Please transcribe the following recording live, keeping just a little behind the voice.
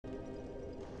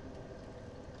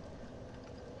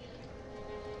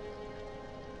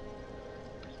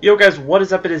Yo guys, what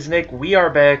is up? It is Nick. We are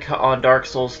back on Dark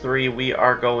Souls 3. We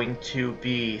are going to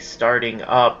be starting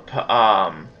up,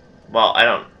 well, I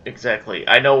don't exactly,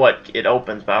 I know what it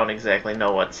opens, but I don't exactly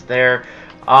know what's there.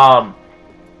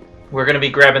 We're going to be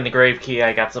grabbing the grave key.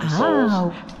 I got some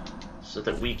souls so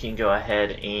that we can go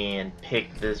ahead and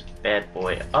pick this bad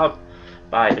boy up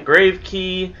by the grave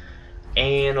key,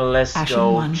 and let's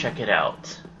go check it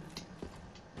out.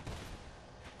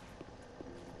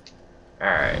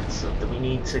 Alright, so we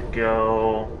need to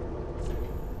go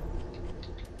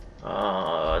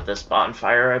this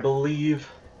bonfire, I believe.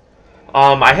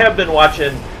 I have been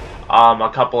watching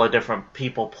a couple of different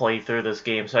people play through this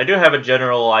game, so I do have a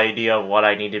general idea of what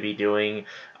I need to be doing.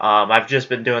 I've just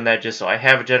been doing that just so I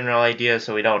have a general idea,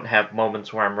 so we don't have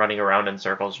moments where I'm running around in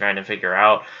circles trying to figure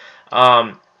out.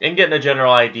 And getting a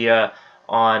general idea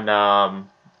on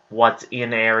what's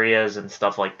in areas and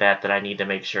stuff like that that I need to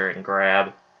make sure and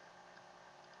grab.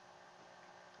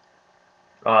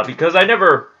 Because I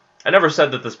never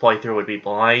said that this playthrough would be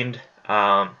blind.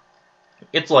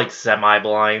 It's like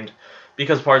semi-blind,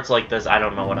 because parts like this I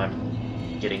don't know what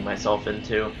I'm getting myself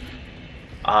into.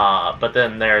 But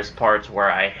then there's parts where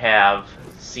I have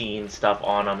seen stuff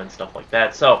on them and stuff like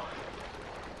that. So,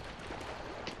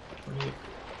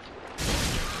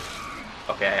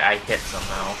 okay, I hit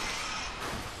somehow.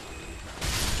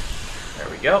 There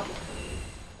we go.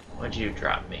 What'd you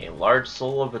drop me? Large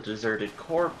soul of a deserted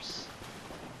corpse.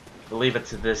 I believe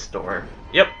it's this door.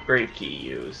 Yep, grave key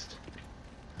used.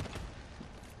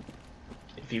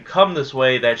 If you come this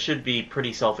way, that should be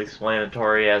pretty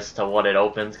self-explanatory as to what it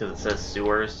opens, because it says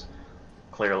sewers.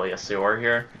 Clearly a sewer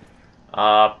here.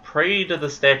 Pray to the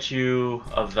statue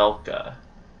of Velka.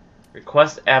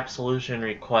 Request absolution,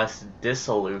 request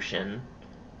dissolution.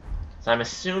 So I'm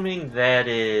assuming that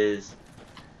is...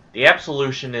 The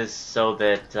absolution is so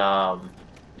that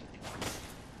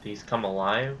these come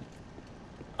alive.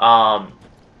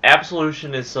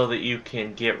 Absolution is so that you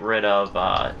can get rid of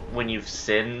when you've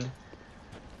sinned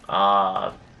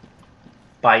by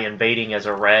invading as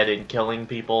a red and killing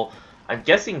people. I'm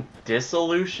guessing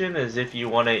dissolution is if you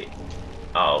want to...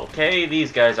 Okay,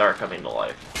 these guys are coming to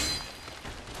life.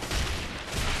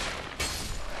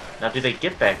 Now, do they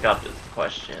get back up is the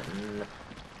question.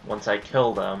 Once I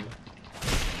kill them.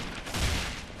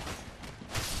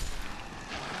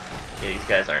 Yeah, these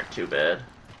guys aren't too bad.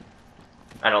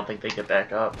 I don't think they get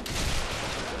back up.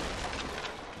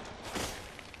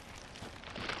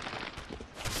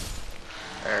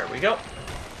 There we go.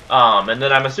 And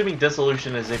then I'm assuming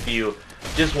dissolution is if you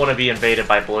just want to be invaded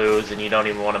by blues and you don't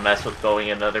even want to mess with going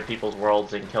into other people's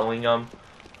worlds and killing them.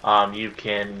 You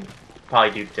can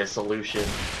probably do dissolution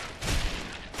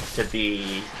to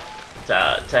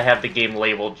have the game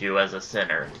labeled you as a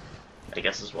sinner, I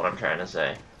guess is what I'm trying to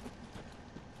say.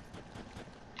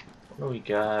 What do we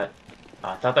got?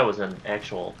 I thought that was an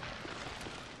actual...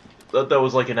 I thought that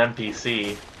was like an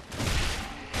NPC.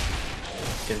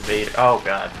 Invader. Oh,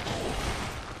 God.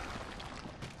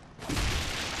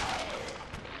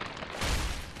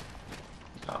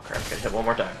 Oh, crap. Gotta hit one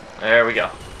more time. There we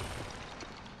go.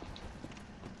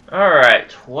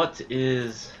 Alright. What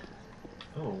is...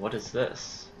 Oh, what is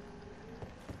this?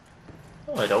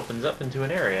 Oh, it opens up into an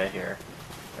area here.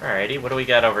 Alrighty. What do we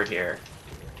got over here?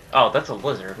 Oh, that's a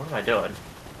lizard. What am I doing?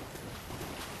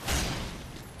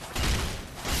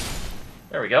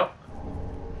 There we go.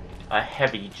 A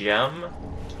heavy gem.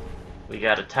 We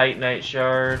got a titanite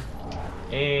shard.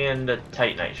 And a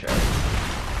titanite shard.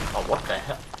 Oh, what the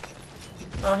hell?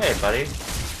 Oh, hey, buddy.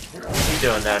 What are you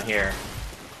doing down here?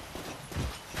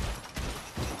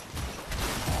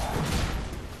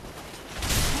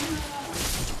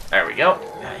 There we go.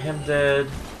 Got him dead.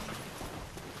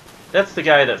 That's the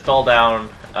guy that fell down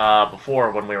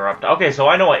before when we were up to... Okay, so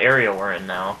I know what area we're in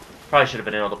now. Probably should have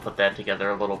been able to put that together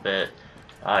a little bit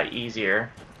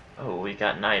easier. Oh, we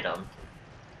got an item.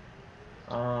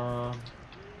 Let's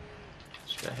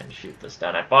go ahead and shoot this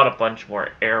down. I bought a bunch more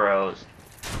arrows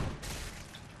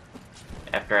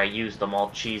after I used them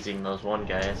all cheesing those one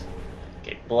guys.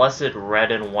 Okay, blessed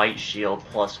red and white shield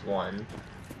 +1.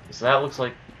 So that looks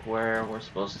like where we're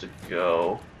supposed to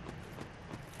go.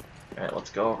 Alright,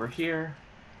 let's go over here.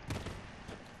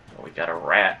 Oh, we got a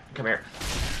rat. Come here.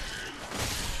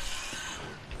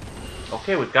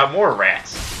 Okay, we've got more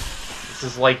rats. This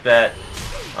is like that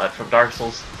from Dark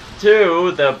Souls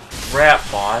 2, the rat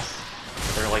boss.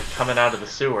 They're like coming out of the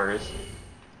sewers.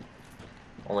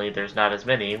 Only there's not as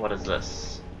many. What is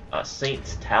this? A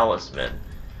Saint's Talisman.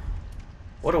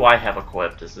 What do I have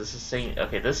equipped? Is this a Saint?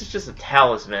 Okay, this is just a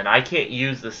talisman. I can't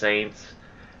use the Saints,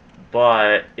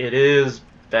 but it is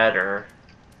better.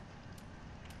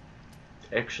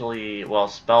 actually, well,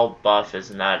 spell buff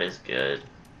is not as good.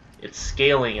 Its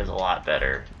scaling is a lot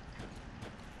better.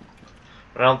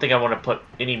 But I don't think I want to put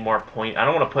any more point. I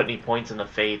don't want to put any points in the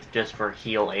faith just for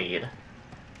heal aid.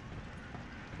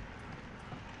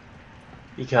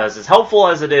 Because as helpful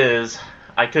as it is,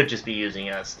 I could just be using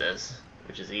Estus,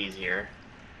 which is easier.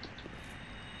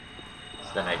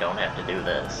 So then I don't have to do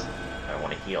this. I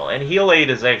want to heal. And heal aid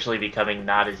is actually becoming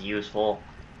not as useful.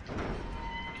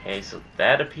 Okay, so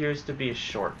that appears to be a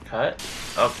shortcut.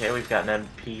 Okay, we've got an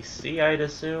NPC, I'd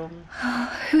assume.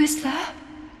 Who is there?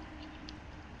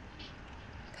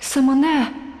 Is someone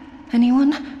there?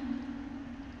 Anyone?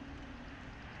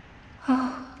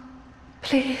 Oh,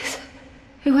 please,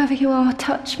 whoever you are,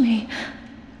 touch me.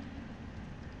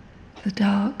 The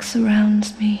dark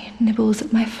surrounds me, nibbles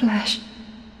at my flesh.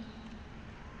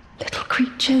 Little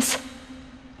creatures,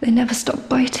 they never stop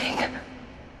biting.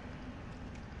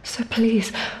 So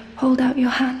please, hold out your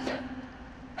hand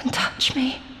and touch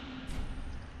me.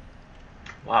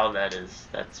 Wow, that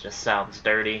just sounds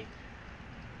dirty.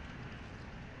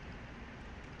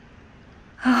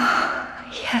 Ah,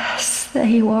 yes, there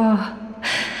you are.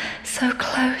 So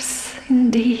close,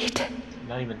 indeed. I'm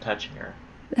not even touching her.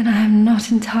 Then I am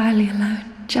not entirely alone,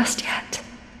 just yet.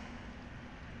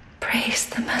 Praise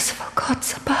the merciful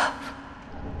gods above.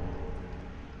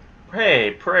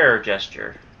 Hey, prayer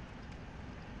gesture.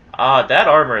 That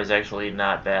armor is actually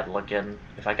not bad looking.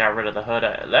 If I got rid of the hood,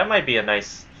 that might be a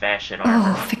nice fashion armor.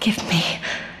 Oh, forgive me.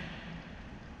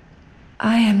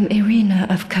 I am Irina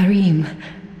of Karim.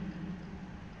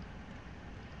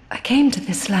 I came to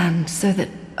this land so that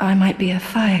I might be a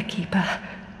firekeeper.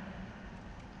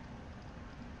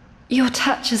 Your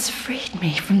touch has freed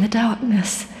me from the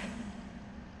darkness.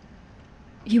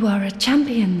 You are a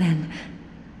champion, then?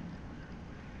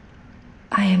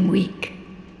 I am weak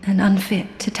and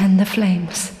unfit to tend the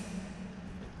flames.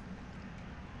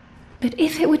 But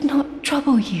if it would not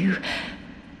trouble you,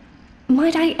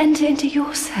 might I enter into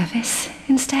your service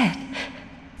instead?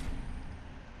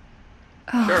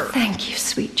 Oh, sure. Thank you,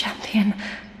 sweet champion.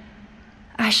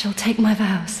 I shall take my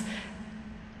vows.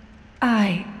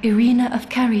 I, Irina of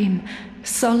Karim,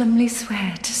 solemnly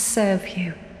swear to serve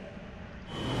you.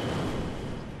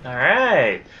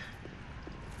 Alright.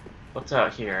 What's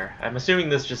out here? I'm assuming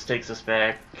this just takes us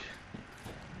back.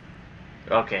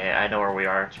 Okay, I know where we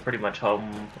are. It's pretty much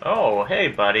home. Oh, hey,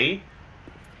 buddy.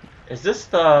 Is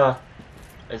that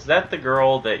the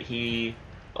girl that he...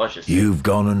 Let's just... You've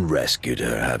gone and rescued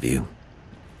her, have you?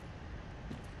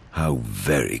 How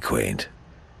very quaint.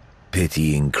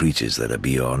 Pitying creatures that are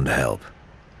beyond help.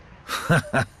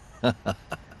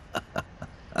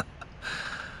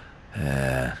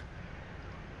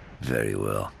 Very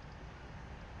well.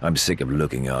 I'm sick of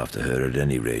looking after her at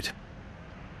any rate.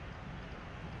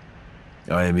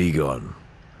 I am Egon,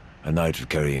 a knight of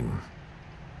Karim.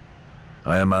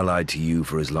 I am allied to you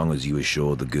for as long as you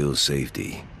assure the girl's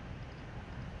safety.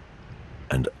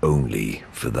 And only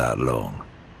for that long.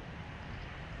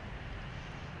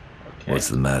 Okay. What's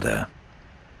the matter?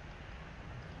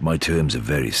 My terms are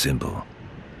very simple.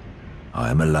 I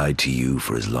am allied to you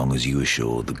for as long as you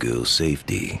assure the girl's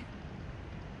safety.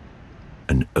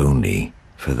 And only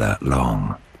for that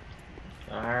long.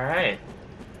 Alright.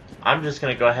 I'm just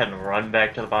gonna go ahead and run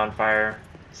back to the bonfire.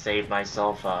 Save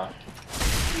myself, I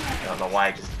don't know why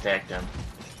I just attacked him.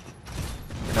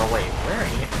 No, wait, where are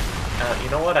you? You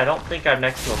know what? I don't think I'm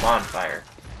next to a bonfire.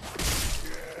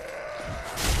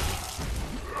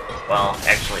 Well,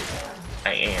 actually,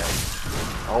 I am.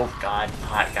 Oh god,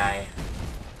 hot guy.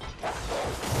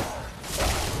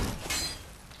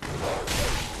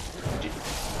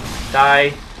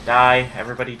 Die! Die!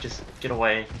 Everybody just get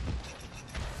away.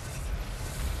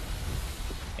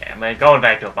 Yeah, I'm going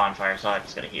back to a bonfire, so I'm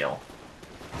just gonna heal.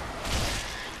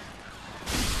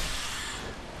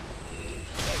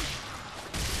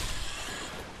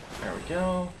 There we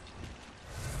go.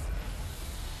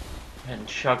 And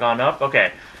chug on up.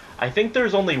 Okay. I think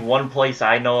there's only one place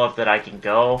I know of that I can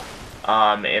go,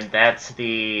 and that's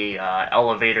the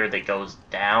elevator that goes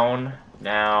down.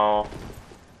 Now,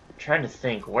 I'm trying to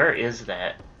think, where is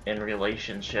that in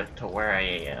relationship to where I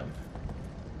am?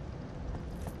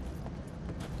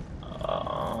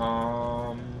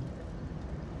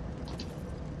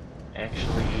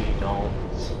 Actually, don't.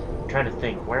 I'm trying to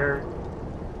think, where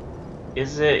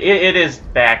is it? It is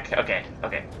back. Okay,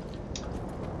 okay.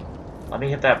 Let me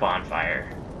hit that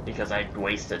bonfire, because I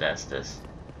wasted Estus.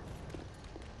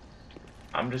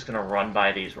 I'm just gonna run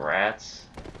by these rats.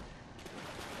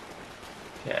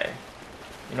 Okay.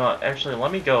 You know what, actually,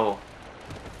 let me go...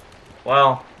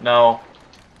 Well, no.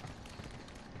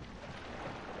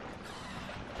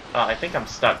 I think I'm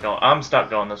stuck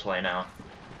going this way now.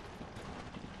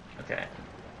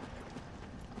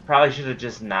 Probably should have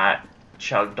just not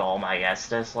chugged all my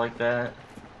Estus like that.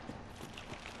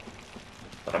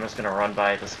 But I'm just gonna run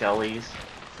by the Skellies.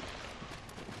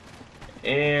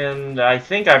 And I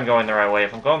think I'm going the right way.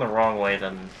 If I'm going the wrong way,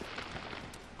 then...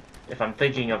 If I'm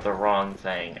thinking of the wrong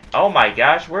thing... Oh my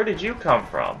gosh, where did you come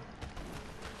from?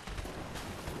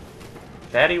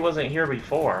 Fatty wasn't here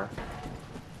before.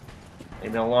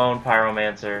 Leave me alone,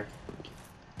 Pyromancer.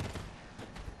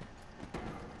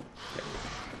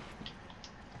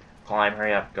 Climb,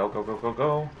 hurry up. Go, go, go, go,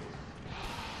 go.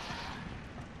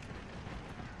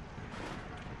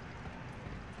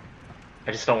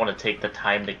 I just don't want to take the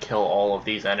time to kill all of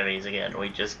these enemies again. We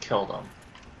just killed them.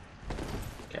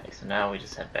 Okay, so now we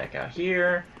just head back out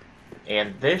here.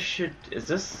 And this should... Is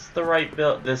this the right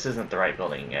build? This isn't the right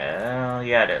building. Yeah,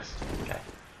 it is. Okay.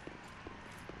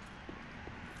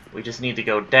 We just need to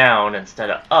go down instead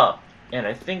of up. And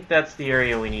I think that's the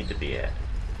area we need to be at.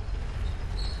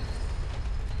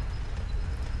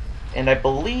 And I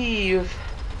believe...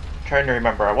 I'm trying to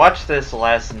remember. I watched this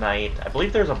last night. I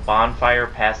believe there's a bonfire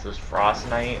past this Frost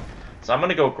Knight. So I'm going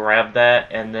to go grab that,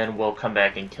 and then we'll come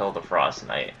back and kill the Frost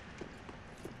Knight.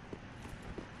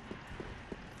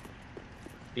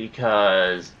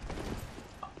 Because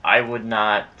I would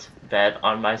not bet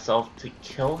on myself to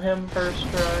kill him first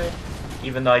try.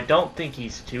 Even though I don't think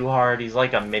he's too hard. He's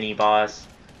like a mini-boss.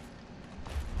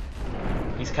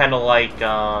 He's kind of like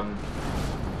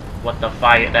what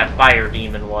that fire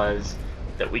demon was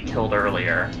that we killed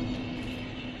earlier.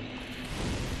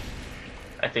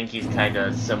 I think he's kind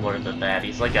of similar to that.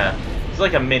 He's like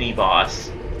a mini-boss.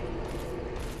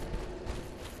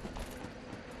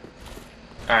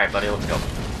 Alright, buddy, let's go.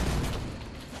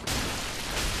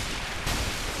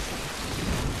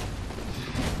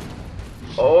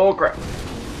 Oh, crap.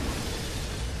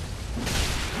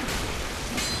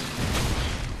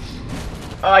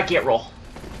 Oh, I can't roll.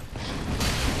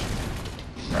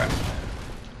 Alright.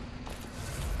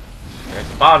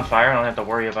 There's a bonfire. I don't have to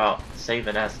worry about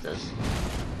saving Estus.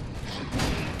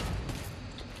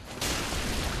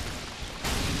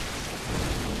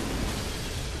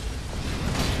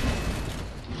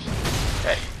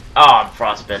 Okay. Oh, I'm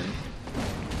frostbitten.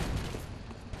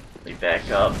 Let me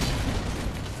back up.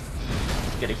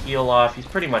 Get a heal off. He's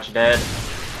pretty much dead.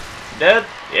 Dead?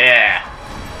 Yeah.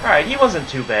 Alright, he wasn't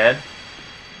too bad.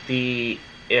 The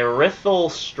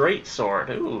Erythal Straight Sword.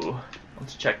 Ooh.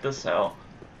 Let's check this out.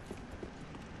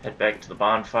 Head back to the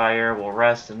bonfire, we'll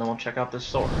rest, and then we'll check out this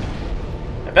sword.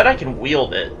 I bet I can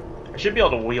wield it. I should be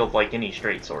able to wield like any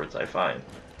straight swords I find.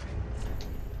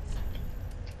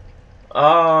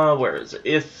 Where is it?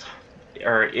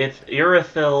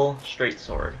 Erythal Straight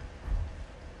Sword.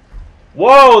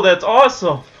 Whoa, that's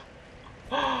awesome!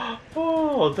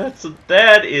 Oh,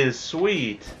 that is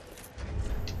sweet.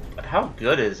 But how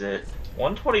good is it?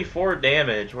 124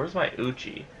 damage. Where's my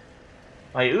Uchi?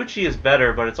 My Uchi is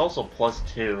better, but it's also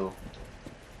 +2.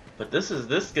 But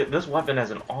this weapon has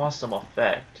an awesome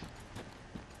effect.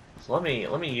 So let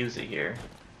me use it here.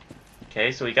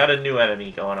 Okay, so we got a new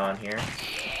enemy going on here.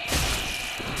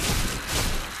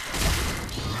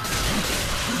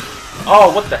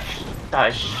 Oh, what the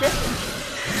shit?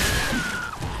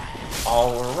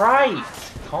 Alright,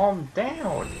 calm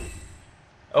down.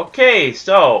 Okay,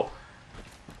 so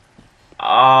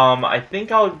I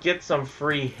think I'll get some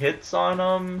free hits on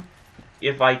them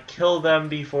if I kill them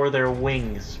before their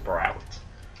wings sprout.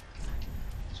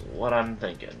 That's what I'm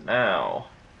thinking now.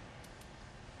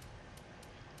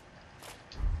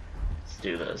 Let's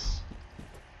do this.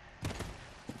 Let's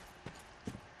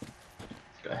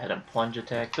go ahead and plunge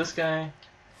attack this guy.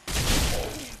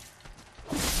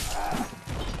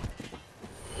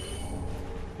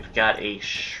 We've got a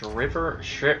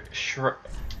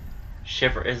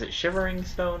is it Shivering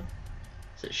Stone?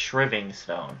 Is it Shriving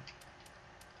Stone?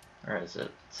 Or is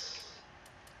it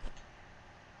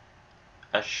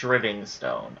a Shriving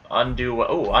Stone?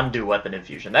 Undo Weapon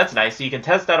Infusion. That's nice. So you can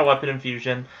test out a weapon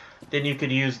infusion, then you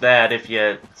could use that if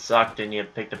you sucked and you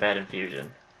picked a bad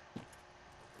infusion.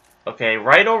 Okay,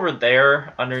 right over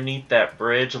there, underneath that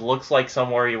bridge, looks like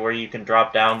somewhere where you can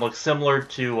drop down. Looks similar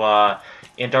to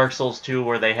in Dark Souls 2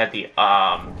 where they had the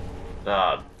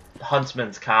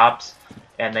Huntsman's Cops,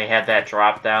 and they had that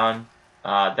drop down.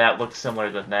 That looks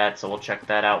similar to that, so we'll check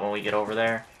that out when we get over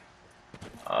there.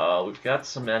 We've got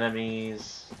some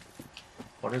enemies.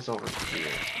 What is over here?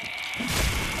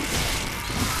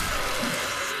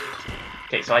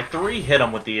 Okay, so I 3-hit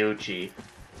him with the Uchi.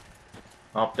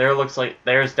 Oh, there looks like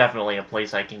there's definitely a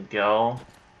place I can go.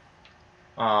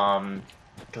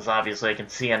 Because obviously I can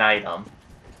see an item.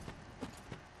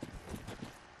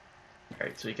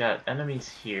 Alright, so we got enemies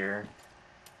here.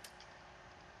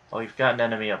 Oh, we've got an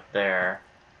enemy up there.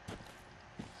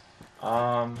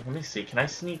 Let me see. Can I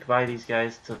sneak by these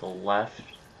guys to the left?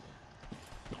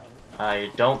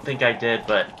 I don't think I did,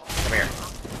 but come here.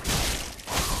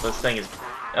 This thing is...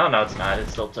 Oh, no, it's not. It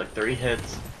still took 3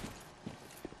 hits.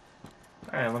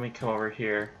 Alright, let me come over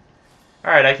here.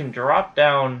 Alright, I can drop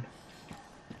down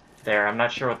there. I'm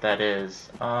not sure what that is.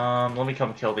 Let me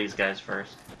come kill these guys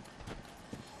first.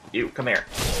 You, come here.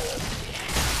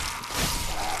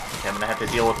 Okay, I'm gonna have to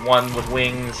deal with one with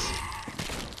wings.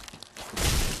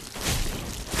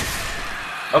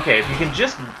 Okay, if you can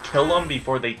just kill them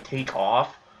before they take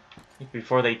off,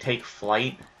 before they take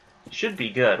flight, should be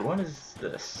good. What is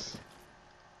this?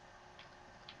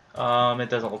 It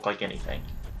doesn't look like anything.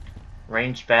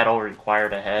 Ranged battle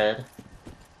required ahead.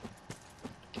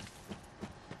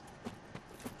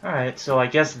 Alright, so I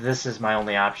guess this is my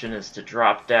only option, is to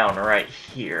drop down right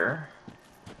here.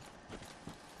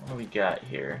 What do we got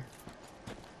here?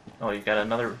 Oh, you've got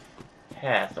another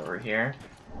path over here.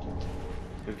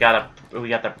 We got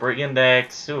the Brigand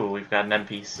X. Ooh, we've got an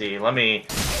NPC. Let me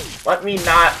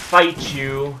not fight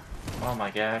you. Oh my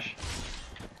gosh.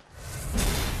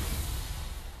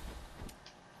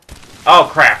 Oh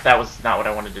crap, that was not what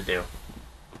I wanted to do.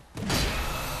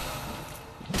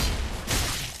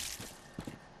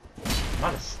 I'm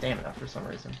out of stamina for some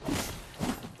reason.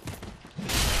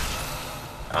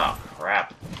 Oh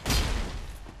crap.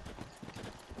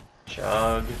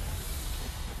 Chug.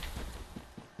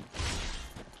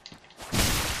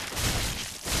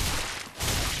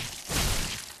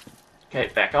 Okay,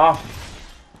 back off.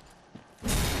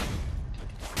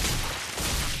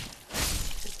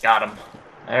 Got him.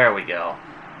 There we go.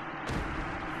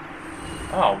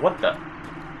 Oh, what the?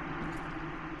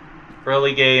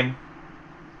 Really, game?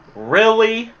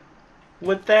 Really?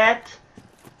 With that?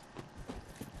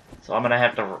 So I'm gonna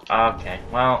have to... Okay,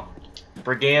 well...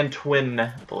 Brigand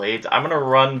Twin Blades. I'm gonna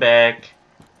run back...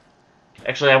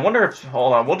 Actually, I wonder if...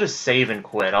 Hold on, we'll just save and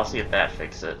quit. I'll see if that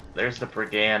fixes it. There's the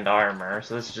Brigand armor.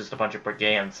 So this is just a bunch of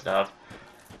Brigand stuff.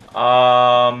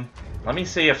 Let me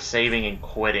see if saving and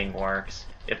quitting works.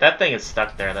 If that thing is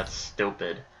stuck there, that's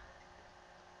stupid.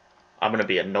 I'm gonna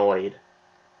be annoyed.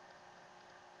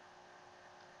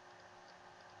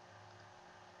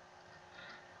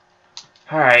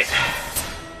 Alright.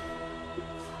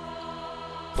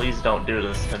 Please don't do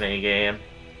this to me, game.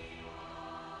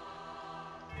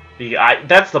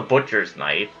 That's the Butcher's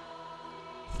Knife.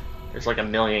 There's like a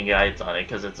million guides on it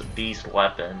because it's a beast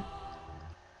weapon.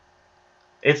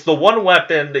 It's the one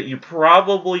weapon that you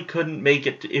probably couldn't make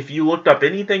it to, if you looked up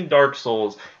anything Dark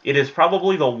Souls, it is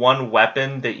probably the one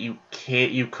weapon that you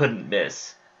couldn't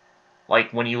miss.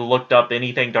 Like when you looked up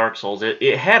anything Dark Souls,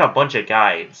 it had a bunch of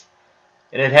guides.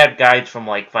 And it had guides from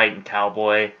like fighting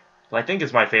Cowboy. I think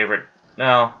it's my favorite.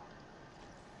 No.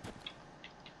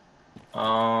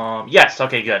 Yes,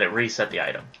 okay, good. It reset the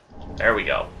item. There we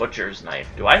go. Butcher's Knife.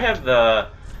 Do I have the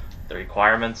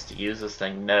requirements to use this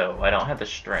thing? No, I don't have the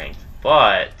strength.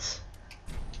 But...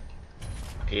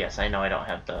 Okay, yes, I know I don't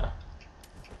have the...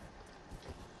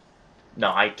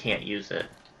 No, I can't use it.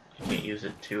 I can't use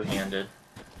it two-handed.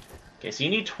 Okay, so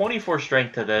you need 24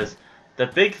 strength to this. The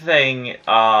big thing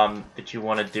that you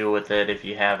want to do with it, if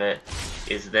you have it,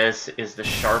 is the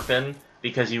Sharpen,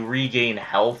 because you regain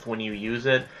health when you use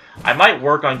it. I might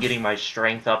work on getting my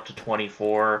strength up to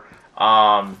 24.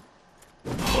 Oh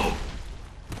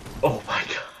my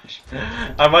gosh.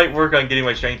 I might work on getting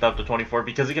my strength up to 24,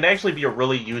 because it can actually be a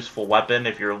really useful weapon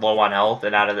if you're low on health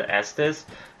and out of the Estus,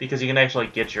 because you can actually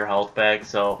get your health back,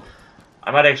 so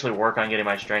I might actually work on getting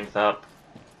my strength up.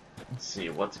 Let's see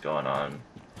what's going on.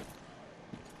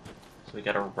 So we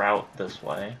got a route this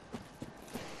way.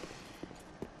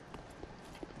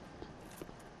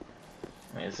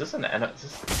 Wait, is this an enemy?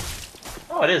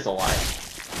 Oh, it is alive.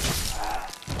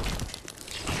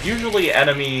 Usually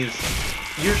enemies...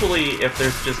 Usually if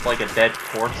there's just like a dead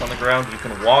corpse on the ground, you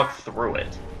can walk through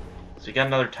it. So you got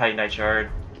another Titanite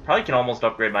shard. Probably can almost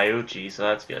upgrade my Uchi, so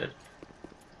that's good.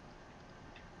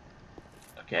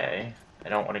 Okay. I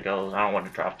don't want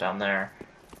to drop down there.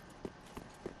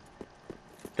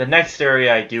 The next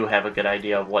area I do have a good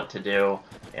idea of what to do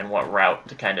and what route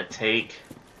to kind of take.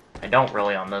 I don't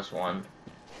really on this one.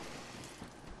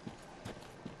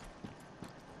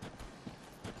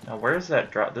 Now where is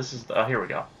that drop? This is the, oh, here we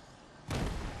go.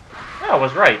 Yeah, I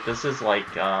was right. This is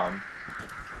like the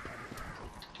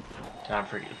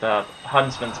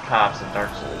Huntsman's Copse in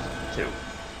Dark Souls 2,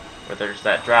 where there's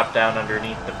that drop down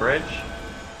underneath the bridge.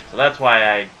 So that's why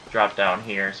I dropped down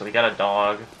here. So we got a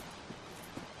dog.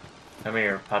 Come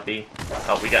here, puppy.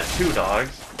 Oh, we got 2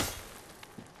 dogs.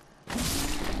 There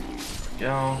we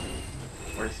go.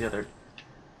 Where's the other...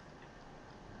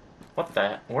 What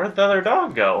the... Where'd the other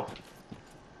dog go?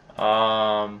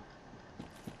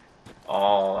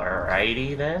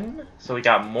 Alrighty then. So we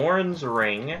got Morin's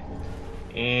Ring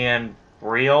and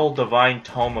Braille Divine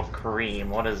Tome of Kareem.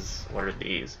 What are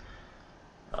these?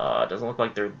 Doesn't look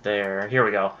like they're there. Here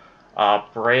we go.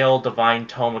 Braille Divine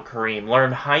Tome of Kareem.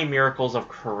 Learn High Miracles of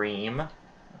Kareem.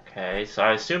 Okay, so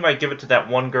I assume I give it to that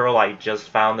one girl I just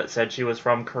found that said she was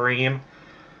from Kareem.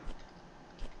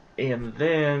 And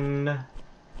then...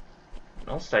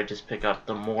 what else did I just pick up?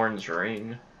 The Morin's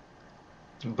Ring.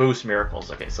 Boost Miracles.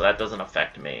 Okay, so that doesn't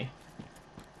affect me.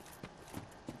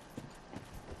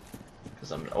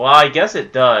 Well, I guess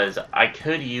it does. I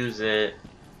could use it...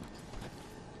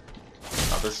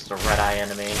 oh, this is a red-eye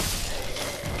enemy.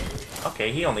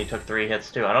 Okay, he only took 3 hits,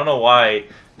 too. I don't know why. I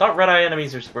thought red-eye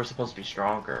enemies were supposed to be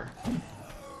stronger.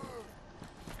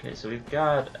 Okay, so we've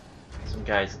got some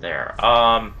guys there.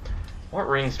 What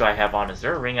rings do I have on? Is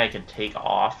there a ring I can take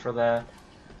off for that?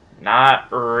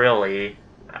 Not really.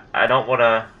 I don't want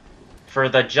to... for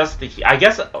the I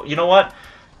guess, you know what?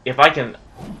 If I can...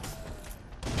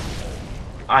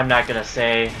 I'm not going to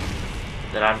say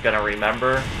that I'm going to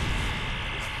remember.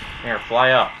 Here,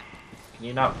 fly up. Can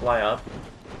you not fly up?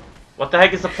 What the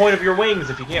heck is the point of your wings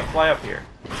if you can't fly up here?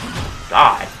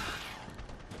 God.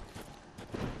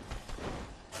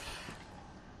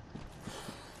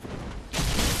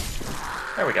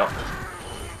 There we go.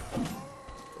 A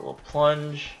little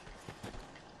plunge.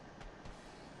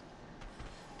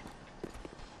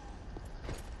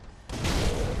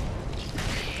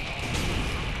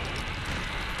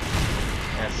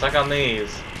 And suck on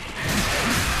these.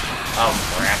 Oh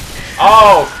crap.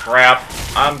 Oh crap.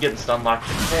 I'm getting stun locked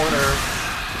in the corner.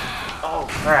 Oh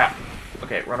crap.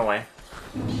 Okay, run away.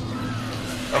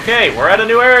 Okay, we're at a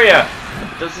new area.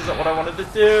 This isn't what I wanted to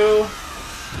do.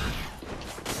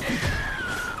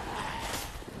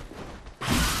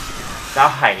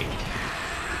 Die.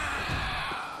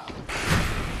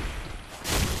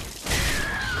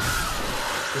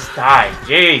 Just die.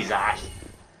 Jesus.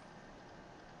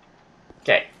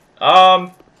 Okay.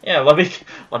 Yeah, let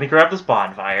me grab this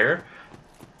bonfire.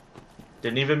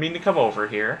 Didn't even mean to come over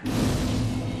here.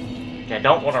 Okay, I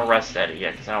don't want to rest Eddie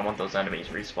yet, because I don't want those enemies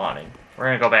respawning. We're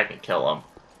gonna go back and kill them.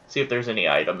 See if there's any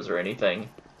items or anything.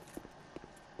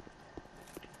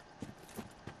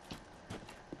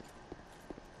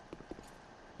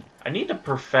 I need to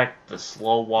perfect the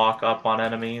slow walk up on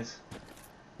enemies.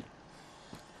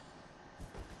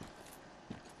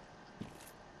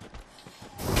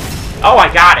 Oh,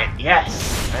 I got it!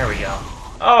 Yes! There we go.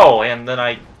 Oh, and then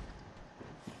I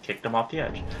kicked him off the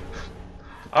edge.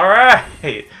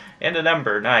 Alright! And an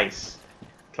ember, nice.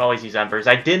 Can always use embers.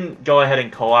 I didn't go ahead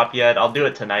and co-op yet. I'll do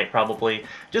it tonight, probably.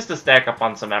 Just to stack up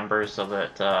on some embers so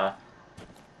that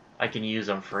I can use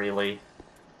them freely.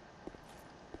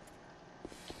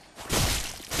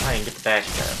 I didn't get the back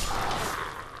then.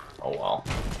 Oh well.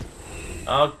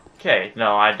 Okay,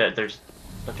 no, there's...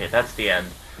 okay, that's the end.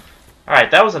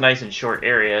 Alright, that was a nice and short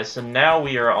area, so now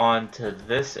we are on to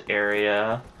this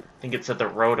area. I think it's at the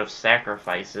Road of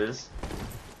Sacrifices.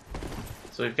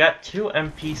 So we've got 2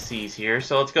 NPCs here,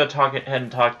 so let's go ahead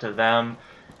and talk to them,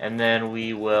 and then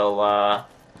we will,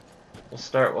 we'll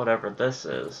start whatever this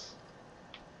is.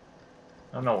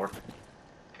 Oh no,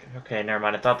 okay, never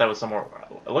mind, I thought that was somewhere...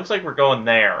 it looks like we're going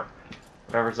there.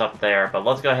 Whatever's up there, but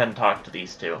let's go ahead and talk to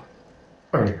these 2.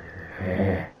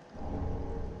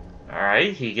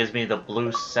 Alright, he gives me the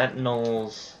Blue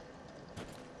Sentinels...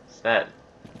 is that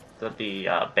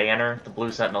the banner? The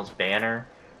Blue Sentinels banner?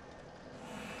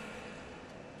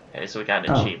 Okay, so we got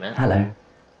an achievement. Hello.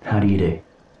 How do you do?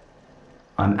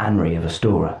 I'm Anri of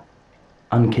Astora,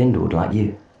 unkindled like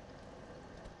you.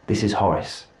 This is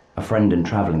Horace, a friend and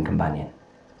travelling companion.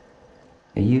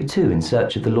 Are you too in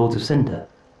search of the Lords of Cinder?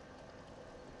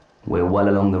 We're well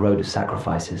along the Road of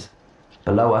Sacrifices.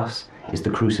 Below us is the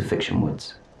Crucifixion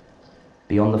Woods.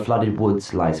 Beyond the flooded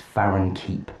woods lies Farron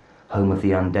Keep, home of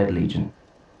the Undead Legion.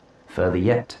 Further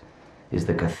yet is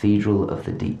the Cathedral of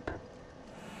the Deep.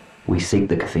 We seek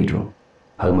the cathedral,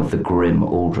 home of the grim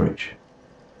Aldrich.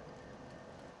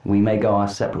 We may go our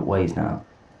separate ways now,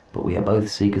 but we are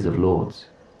both seekers of lords.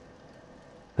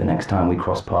 The next time we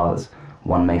cross paths,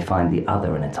 one may find the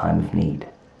other in a time of need.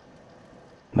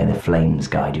 May the flames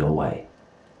guide your way.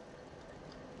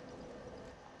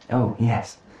 Oh,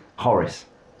 yes, Horace.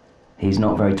 He's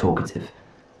not very talkative,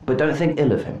 but don't think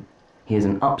ill of him. He is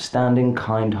an upstanding,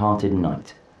 kind-hearted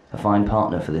knight, a fine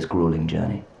partner for this grueling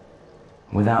journey.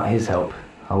 Without his help,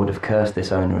 I would have cursed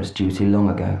this onerous duty long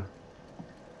ago.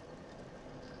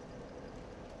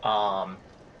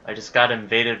 I just got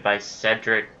invaded by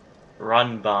Cedric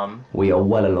Runbum. We are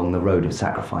well along the Road of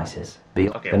Sacrifices.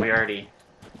 Okay, we already...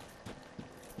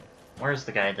 Where's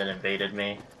the guy that invaded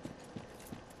me?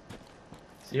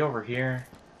 Is he over here?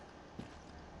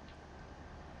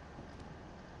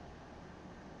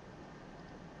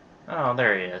 Oh,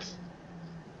 there he is.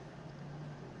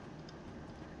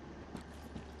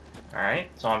 Alright,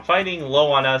 so I'm fighting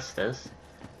low on Estes.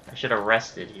 I should have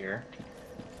rested here.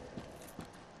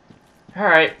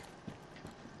 Alright.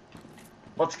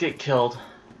 Let's get killed.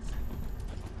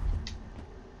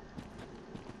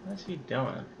 What's he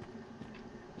doing?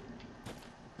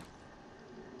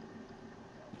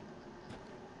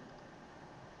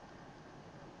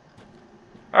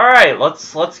 Alright,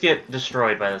 let's get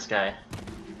destroyed by this guy.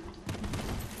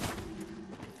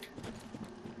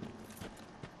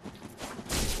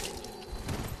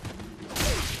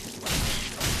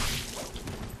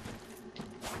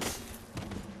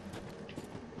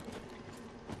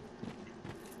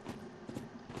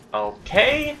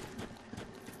 Okay.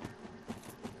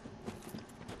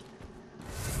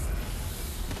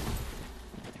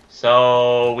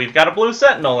 So, we've got a blue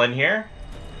sentinel in here.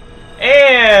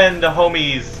 And the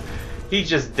homies, he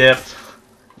just dipped.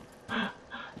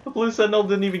 The blue sentinel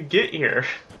didn't even get here.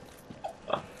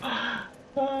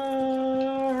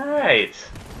 Alright.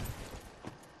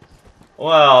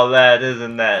 Well,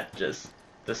 isn't that just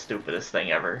the stupidest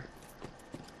thing ever?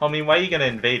 Homie, why are you gonna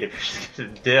invade if you're just gonna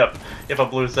dip if a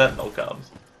blue sentinel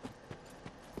comes?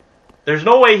 There's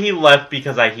no way he left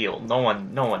because I healed. No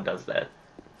one does that.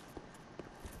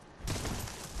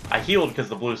 I healed because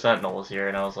the blue sentinel was here,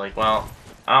 and I was like, well,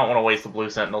 I don't want to waste the blue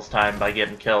sentinel's time by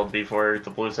getting killed before the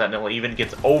blue sentinel even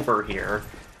gets over here.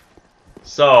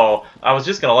 So, I was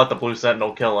just gonna let the blue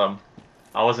sentinel kill him.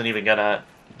 I wasn't even gonna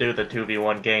do the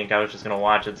 2v1 gank. I was just gonna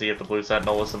watch and see if the blue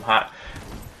sentinel was some hot...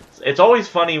 It's always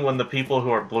funny when the people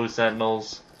who are blue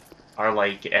sentinels are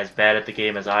like as bad at the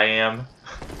game as I am,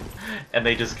 and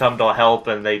they just come to help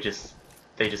and they just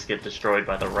get destroyed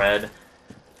by the red.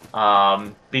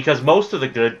 Because most of the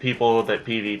good people that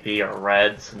PvP are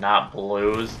reds, not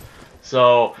blues.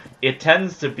 So it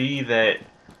tends to be that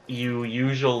you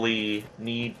usually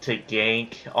need to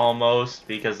gank almost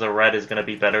because the red is going to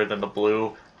be better than the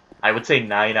blue. I would say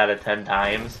 9 out of 10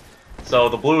 times. So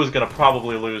the blue is going to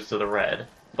probably lose to the red.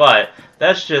 But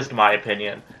that's just my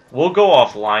opinion. We'll go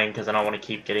offline because I don't want to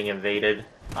keep getting invaded.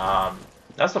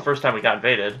 That's the first time we got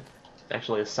invaded.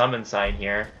 Actually a summon sign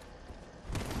here.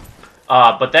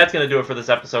 But that's going to do it for this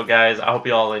episode, guys. I hope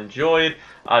you all enjoyed.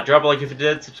 Drop a like if you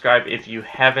did, subscribe if you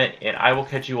haven't, and I will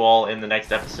catch you all in the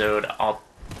next episode.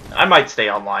 I might stay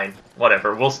online.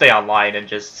 Whatever. We'll stay online and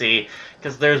just see.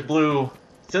 Because there's blue...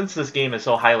 Since this game is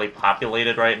so highly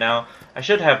populated right now, I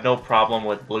should have no problem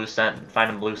with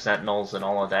finding blue sentinels and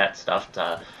all of that stuff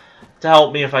to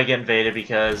help me if I get invaded,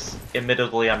 because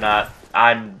admittedly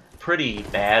I'm pretty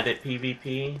bad at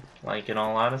PvP, like in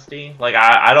all honesty. Like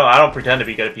I don't pretend to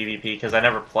be good at PvP because I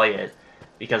never play it,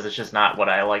 because it's just not what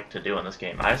I like to do in this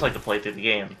game. I just like to play through the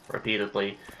game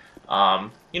repeatedly. You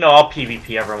know, I'll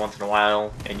PvP every once in a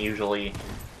while and usually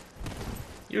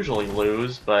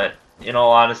lose, but in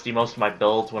all honesty, most of my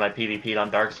builds when I PvP'd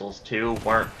on Dark Souls 2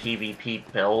 weren't PvP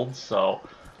builds, so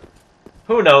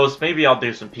who knows, maybe I'll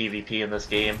do some PvP in this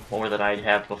game more than I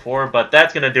have before, but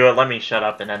that's gonna do it. Let me shut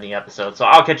up and end the episode, so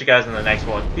I'll catch you guys in the next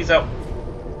one. Peace out.